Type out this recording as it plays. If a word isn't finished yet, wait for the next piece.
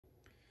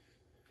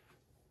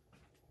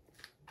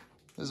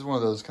This is one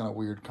of those kind of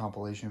weird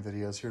compilation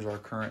videos. Here's our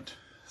current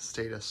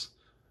status.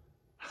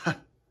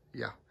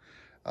 Yeah.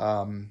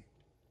 We're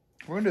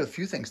going to do a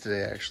few things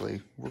today,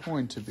 actually. We're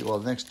going to be, well,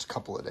 the next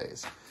couple of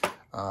days.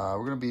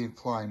 We're going to be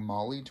applying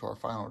moly to our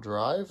final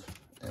drive,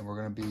 and we're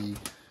going to be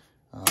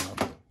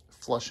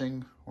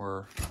flushing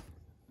or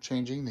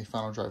changing the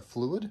final drive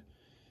fluid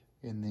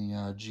in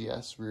the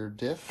GS rear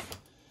diff.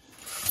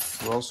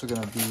 We're also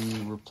going to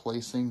be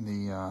replacing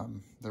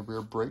the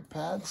rear brake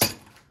pads.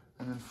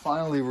 And then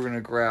finally, we're going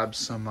to grab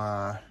some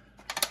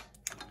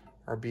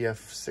RBF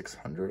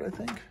 600, I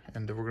think.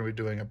 And we're going to be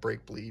doing a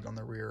brake bleed on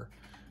the rear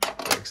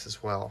brakes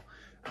as well.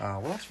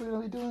 What else are we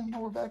going to be doing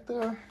while we're back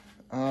there?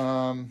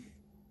 I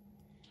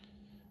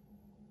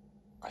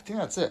think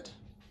that's it.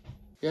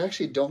 Yeah, I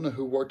actually don't know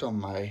who worked on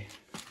my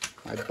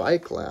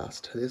bike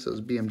last. This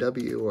was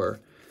BMW, or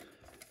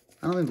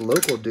I don't think the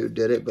local dude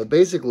did it, but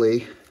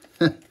basically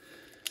I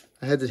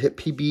had to hit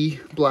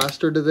PB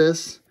blaster to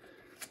this,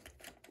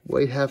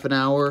 wait half an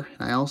hour,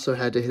 and I also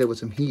had to hit it with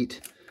some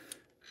heat,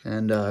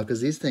 and because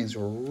these things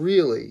were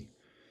really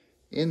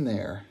in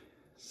there.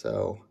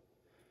 So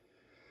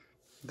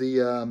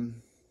the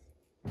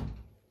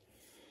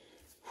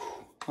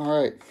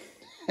all right.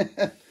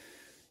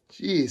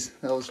 Jeez,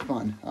 that was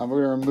fun.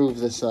 We're gonna remove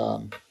this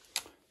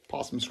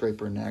possum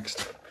scraper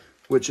next,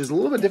 which is a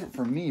little bit different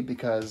for me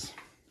because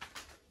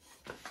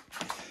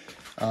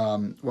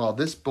well,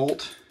 this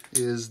bolt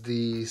is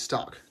the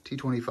stock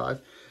T25.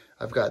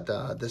 I've got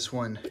this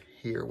one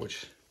here,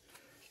 which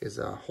is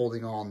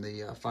holding on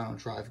the final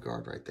drive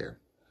guard right there.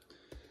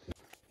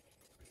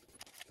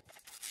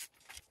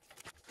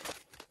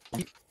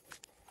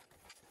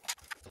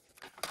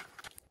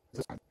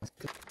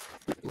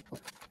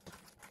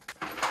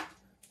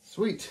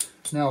 Sweet.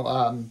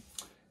 Now,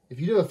 if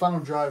you do a final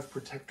drive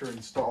protector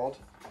installed,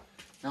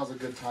 now's a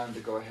good time to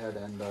go ahead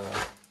and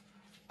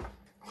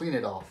clean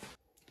it off.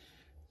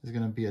 It's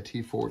going to be a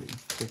T40.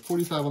 So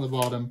 45 on the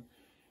bottom,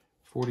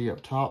 40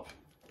 up top.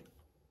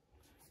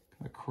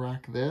 Gonna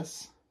crack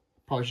this.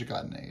 Probably should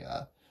have gotten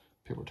a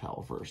paper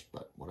towel first,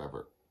 but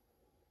whatever.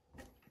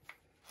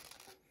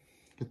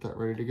 Get that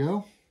ready to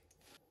go.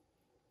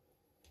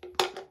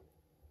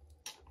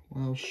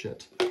 Well,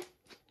 shit.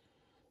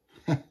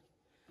 I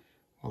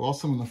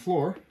lost some on the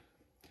floor.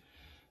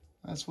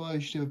 That's why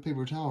you should have a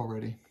paper towel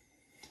ready.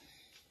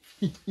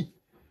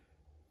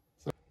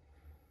 So,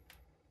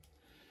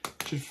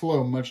 it should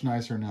flow much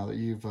nicer now that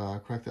you've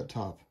cracked that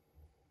top.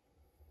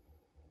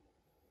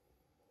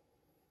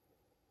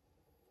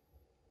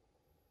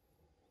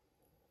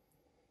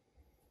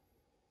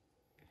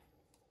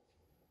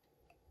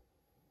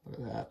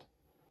 Look at that.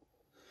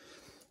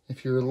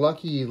 If you're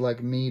lucky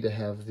like me to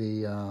have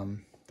the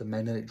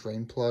magnetic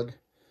drain plug,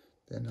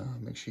 then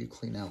make sure you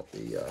clean out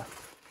the,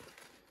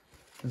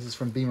 this is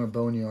from Beamer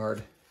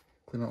Boneyard,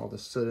 clean out all the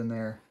soot in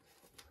there.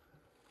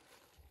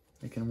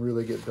 It can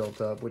really get built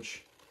up,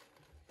 which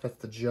that's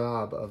the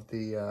job of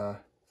the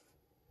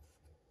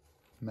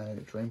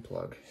magnetic drain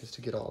plug, is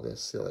to get all this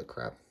silly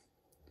crap.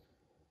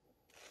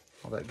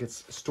 All that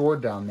gets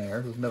stored down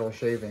there, those metal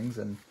shavings,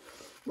 and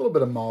a little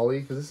bit of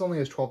moly, because this only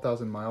has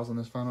 12,000 miles on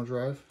this final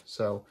drive.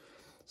 So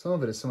some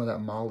of it is some of that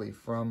moly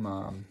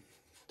from,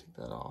 take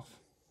that off.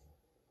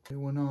 New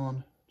one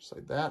on, just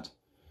like that.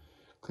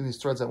 Clean these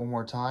threads out one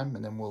more time,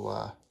 and then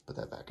we'll put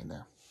that back in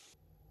there.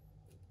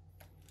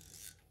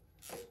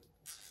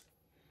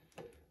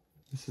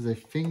 This is a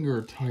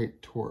finger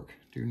tight torque.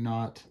 Do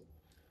not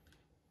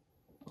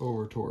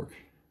over torque.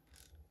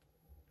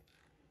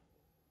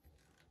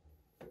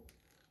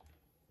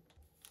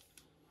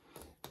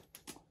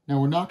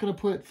 Now we're not going to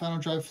put final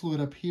drive fluid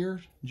up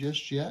here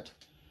just yet.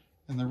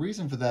 And the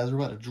reason for that is we're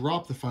about to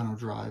drop the final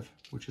drive,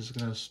 which is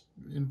going to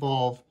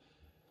involve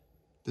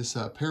this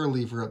pair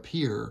lever up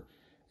here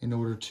in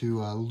order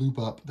to lube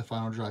up the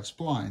final drive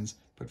splines.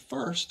 But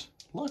first,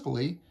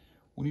 luckily,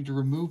 we need to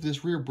remove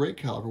this rear brake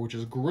caliper, which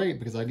is great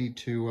because I need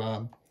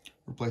to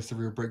replace the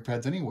rear brake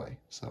pads anyway.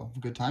 So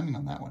good timing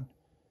on that one.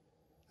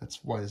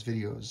 That's why this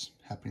video is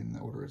happening in the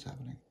order it's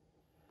happening.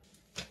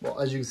 Well,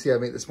 as you can see, I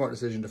made the smart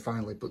decision to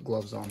finally put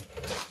gloves on.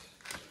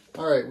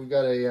 All right, we've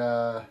got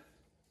a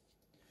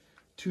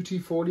 2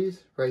 T40s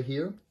right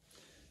here.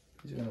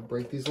 These are gonna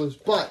break these loose,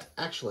 but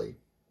actually,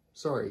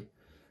 sorry.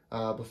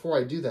 Before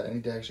I do that, I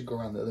need to actually go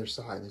around the other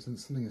side. There's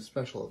something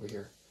special over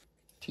here.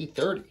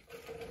 T30.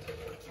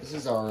 This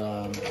is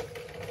our, is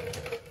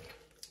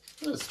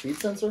that a speed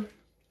sensor?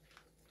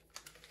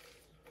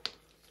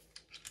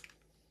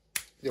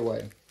 Either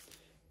way,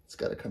 it's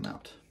got to come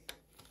out.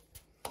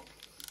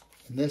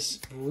 And this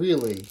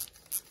really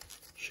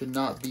should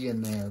not be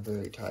in there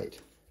very tight.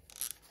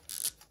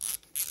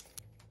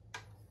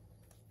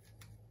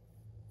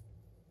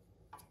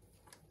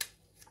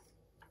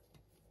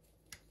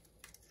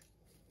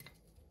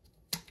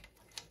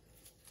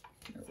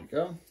 There we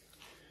go.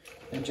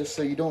 And just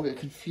so you don't get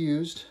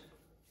confused,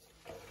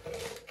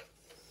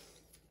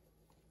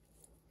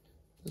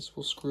 this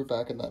will screw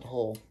back in that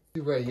hole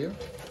right here.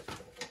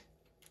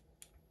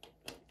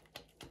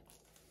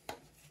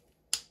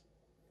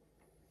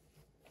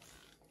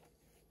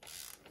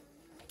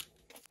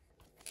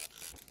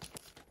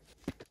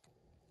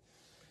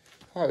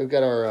 All right, we've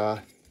got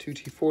our two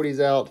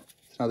T40s out.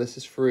 Now this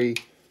is free.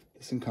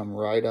 This can come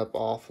right up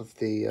off of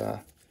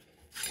the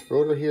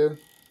rotor here.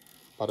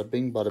 Bada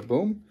bing, bada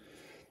boom.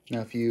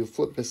 Now if you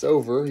flip this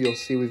over, you'll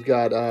see we've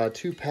got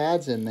 2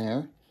 pads in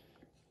there.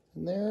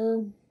 And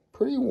they're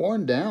pretty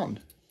worn down,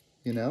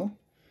 you know.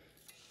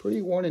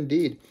 Pretty worn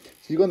indeed.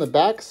 So you go on the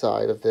back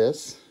side of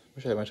this.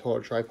 Wish I had my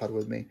taller tripod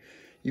with me.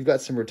 You've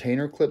got some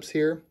retainer clips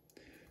here.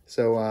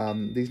 So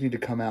these need to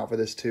come out for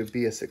this to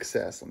be a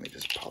success. Let me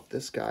just pop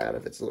this guy out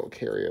of its little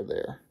carrier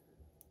there.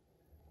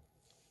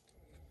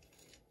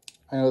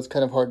 I know it's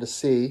kind of hard to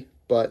see,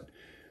 but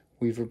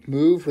we've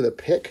removed with a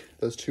pick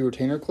those 2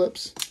 retainer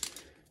clips.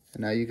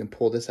 And now you can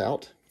pull this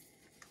out.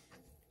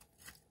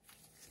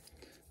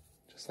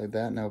 Just like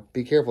that. Now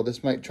be careful,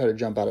 this might try to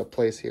jump out of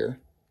place here.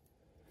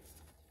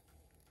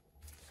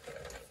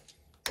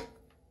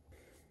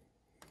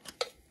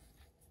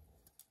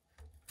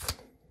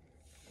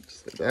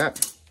 Just like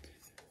that.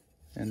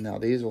 And now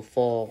these will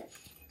fall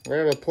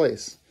right out of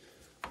place.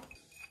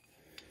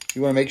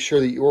 You want to make sure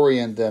that you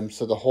orient them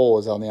so the hole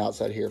is on the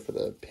outside here for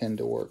the pin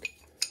to work.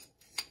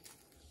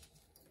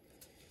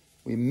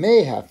 We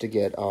may have to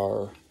get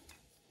our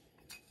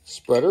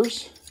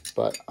spreaders,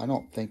 but I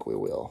don't think we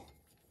will.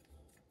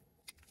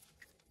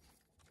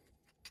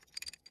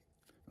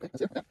 Okay,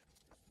 that's it. Yeah.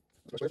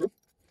 Let's go through.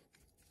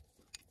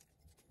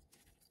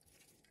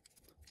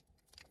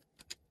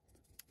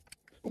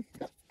 Boom.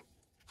 Yeah.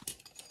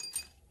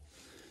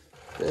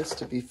 This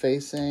to be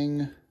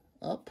facing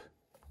up.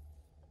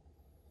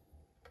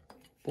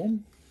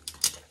 Boom.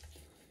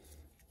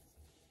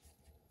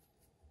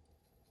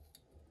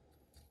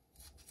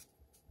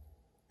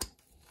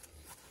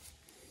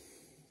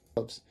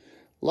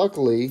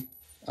 Luckily,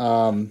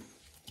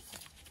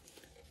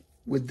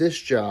 with this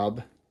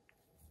job,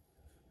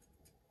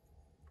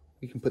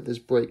 we can put this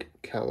brake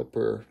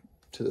caliper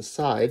to the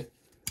side.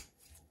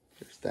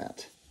 There's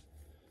that.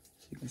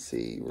 So you can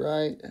see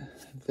right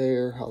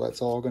there how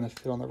that's all going to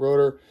fit on the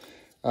rotor.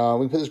 We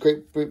can put this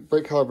great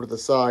brake caliper to the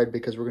side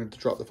because we're going to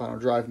drop the final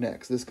drive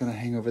next. This is going to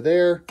hang over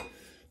there.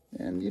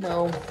 And, you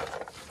know,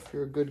 if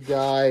you're a good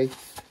guy,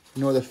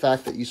 ignore the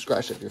fact that you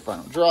scratched up your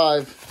final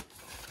drive.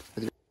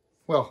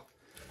 Well,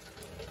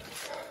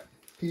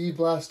 PD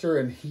blaster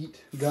and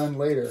heat gun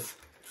later,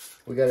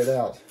 we got it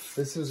out.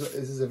 This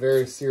is a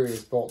very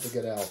serious bolt to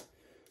get out.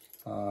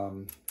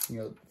 You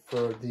know,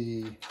 for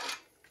the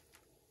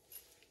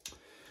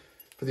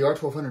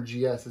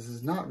R1200GS, this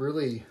is not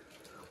really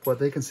what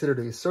they consider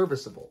to be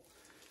serviceable.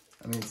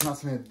 I mean, it's not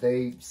something that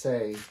they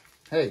say,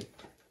 hey,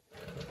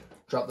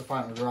 drop the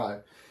final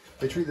drive.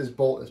 They treat this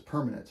bolt as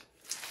permanent,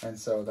 and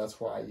so that's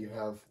why you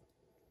have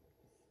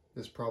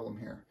this problem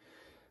here.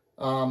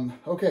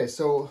 Okay,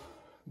 so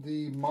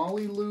the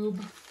Moly Lube,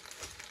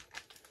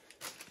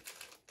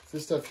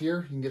 this stuff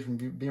here you can get from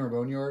BMW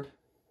Boneyard.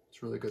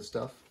 It's really good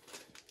stuff.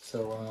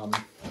 So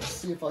let's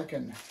see if I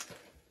can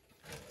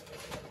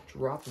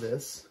drop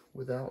this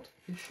without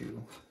issue.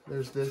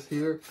 There's this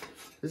here.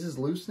 This is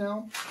loose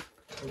now.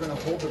 We're going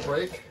to hold the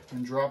brake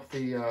and drop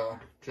the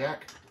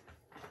jack.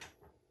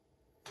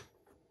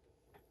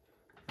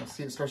 You'll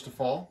see it starts to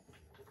fall.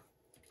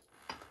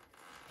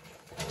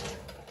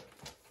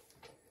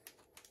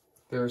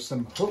 There are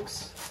some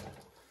hooks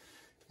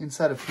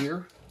inside of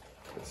here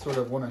that sort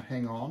of want to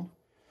hang on.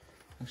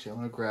 Actually, I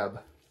want to grab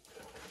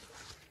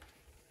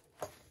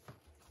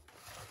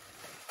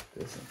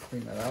this and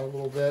clean that out a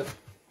little bit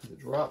as it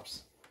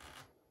drops.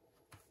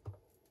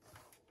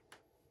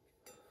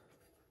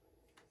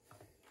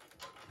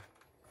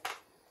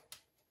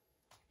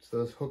 So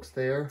those hooks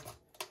there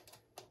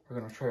are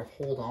going to try to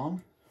hold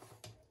on.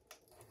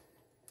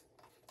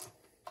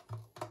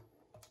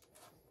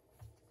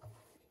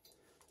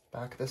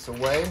 Back this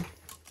away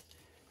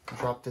and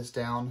drop this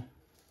down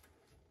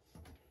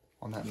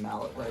on that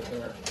mallet right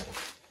there.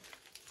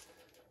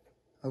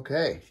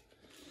 Okay,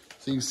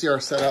 so you can see our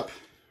setup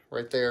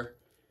right there.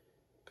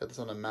 Got this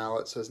on a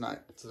mallet so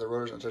the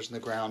rotor's not touching the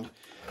ground.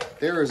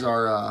 There is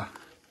our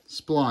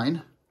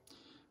spline.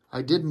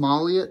 I did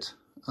molly it,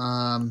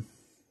 I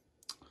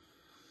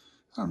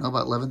don't know,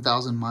 about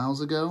 11,000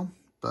 miles ago,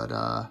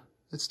 but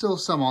it's still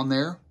some on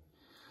there.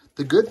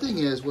 The good thing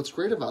is, what's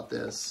great about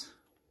this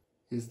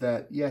is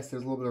that, yes,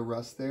 there's a little bit of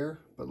rust there,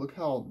 but look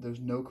how there's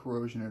no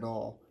corrosion at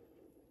all,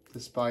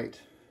 despite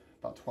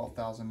about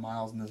 12,000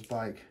 miles in this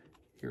bike.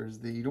 Here's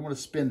the, you don't want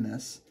to spin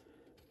this,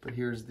 but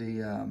here's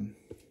the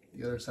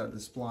other side of the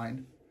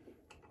spline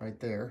right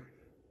there.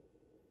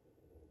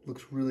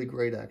 Looks really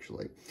great,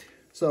 actually.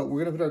 So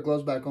we're gonna put our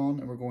gloves back on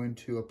and we're going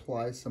to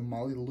apply some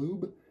Moly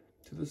Lube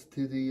to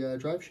the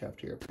drive shaft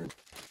here.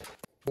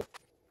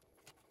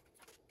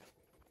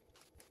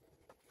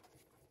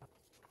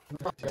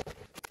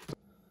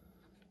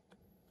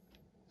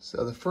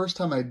 So the first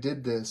time I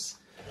did this,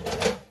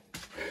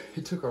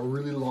 it took a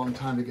really long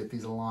time to get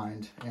these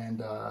aligned,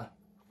 and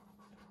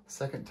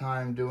second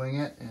time doing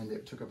it, and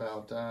it took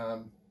about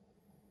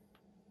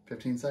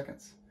 15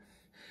 seconds.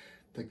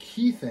 The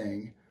key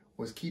thing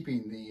was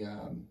keeping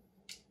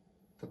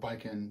the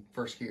bike in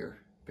first gear,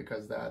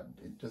 because that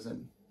it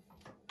doesn't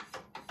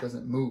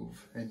doesn't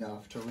move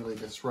enough to really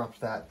disrupt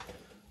that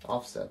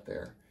offset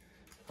there.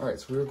 All right,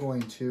 so we're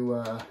going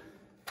to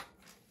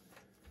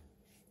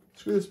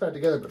screw this back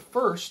together, but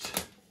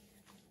first,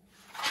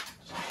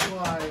 just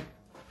apply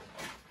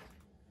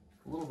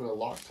a little bit of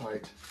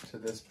Loctite to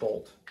this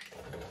bolt,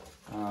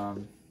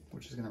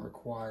 which is going to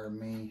require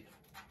me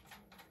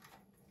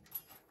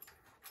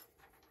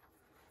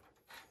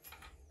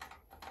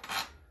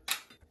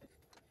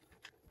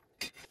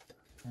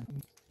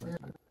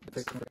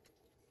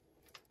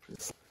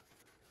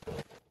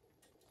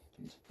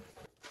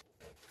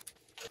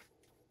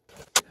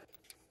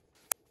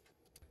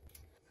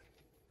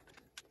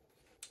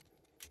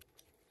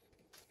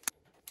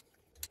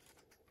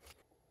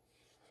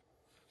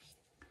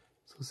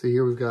So see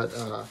here we've got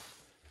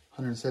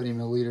 170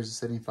 milliliters of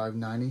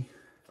 7590.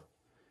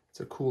 It's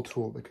a cool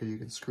tool because you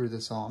can screw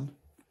this on.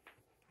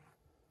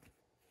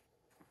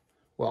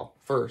 Well,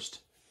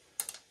 first,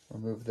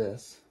 remove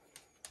this.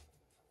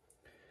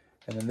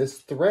 And then this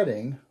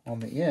threading on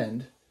the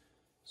end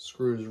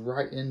screws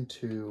right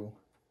into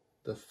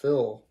the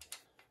fill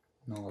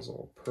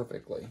nozzle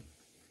perfectly.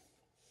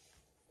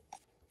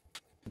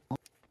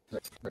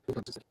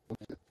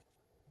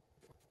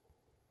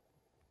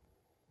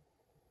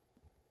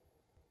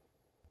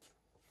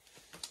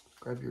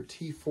 Grab your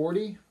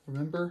T40,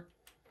 remember,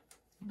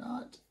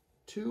 not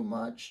too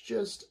much,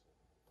 just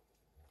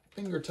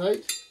finger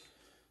tight.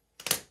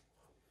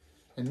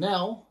 And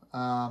now,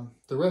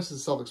 the rest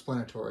is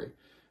self-explanatory.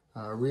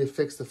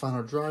 Reaffix the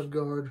final drive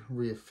guard,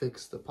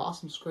 reaffix the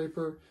possum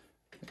scraper,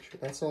 make sure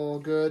that's all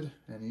good,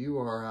 and you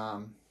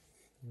are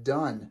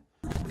done.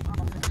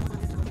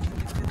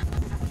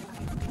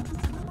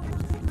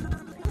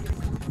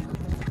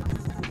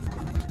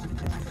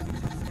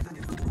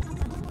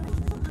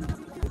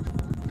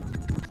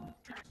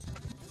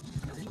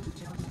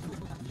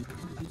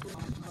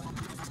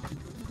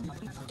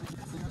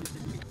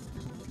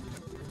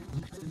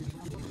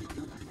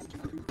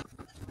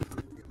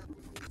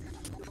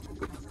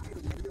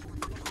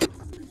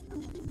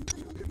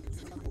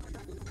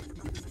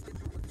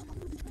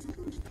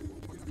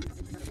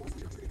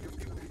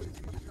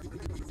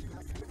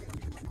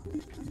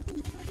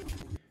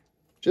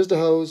 Just a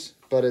hose,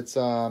 but it's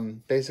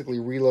basically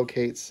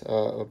relocates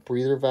a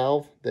breather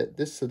valve.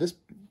 So this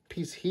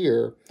piece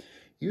here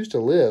used to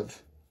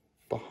live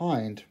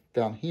behind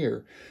down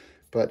here,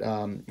 but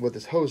what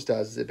this hose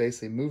does is it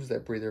basically moves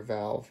that breather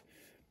valve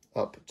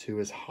up to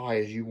as high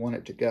as you want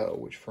it to go,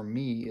 which for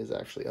me is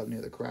actually up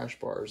near the crash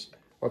bars.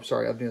 Oh, I'm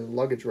sorry, up near the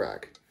luggage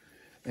rack.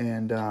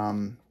 And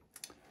the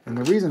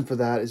reason for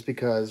that is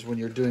because when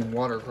you're doing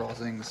water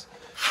crossings,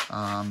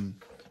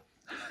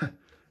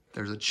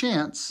 there's a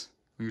chance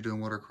when you're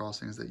doing water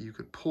crossings that you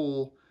could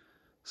pull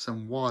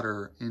some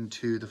water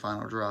into the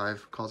final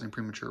drive, causing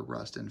premature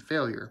rust and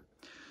failure.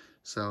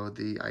 So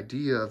the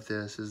idea of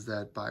this is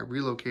that by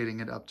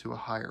relocating it up to a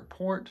higher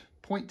point,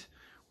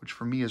 which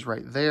for me is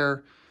right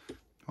there,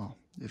 well,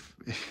 if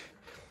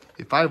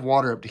I have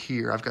water up to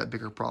here, I've got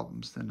bigger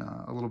problems than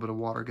a little bit of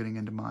water getting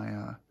into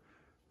my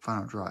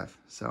final drive.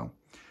 So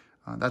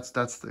that's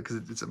because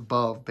it's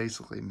above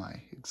basically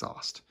my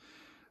exhaust.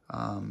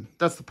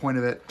 That's the point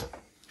of it.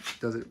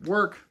 Does it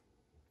work?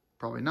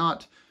 Probably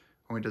not.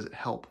 I mean, does it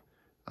help?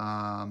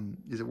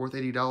 Is it worth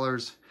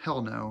 $80?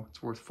 Hell no.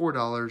 It's worth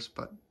 $4,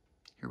 but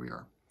here we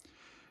are.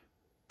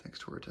 Thanks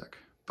to Touratech.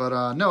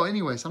 But no,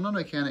 anyways, I'm not a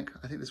mechanic.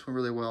 I think this went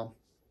really well.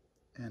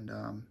 And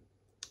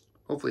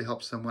hopefully it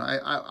helps someone.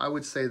 I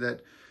would say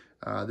that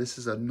this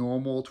is a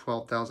normal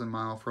 12,000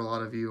 mile for a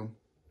lot of you,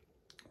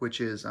 which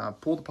is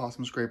pull the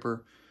possum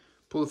scraper,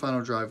 pull the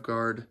final drive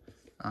guard,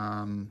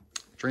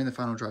 drain the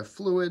final drive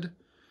fluid,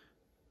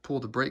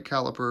 pull the brake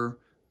caliper,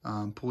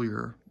 pull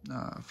your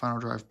final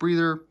drive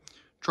breather,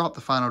 drop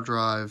the final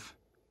drive,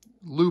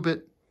 lube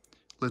it,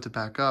 lift it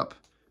back up,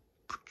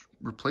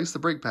 replace the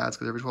brake pads,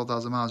 because every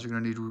 12,000 miles you're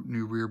going to need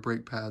new rear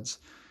brake pads,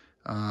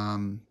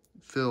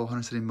 fill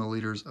 170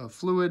 milliliters of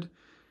fluid,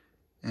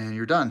 and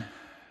you're done.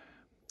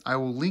 I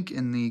will link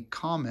in the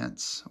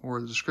comments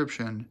or the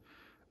description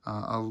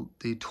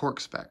the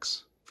torque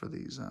specs for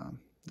these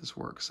this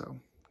work, so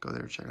go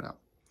there and check it out.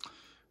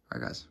 All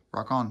right, guys,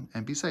 rock on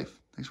and be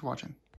safe. Thanks for watching.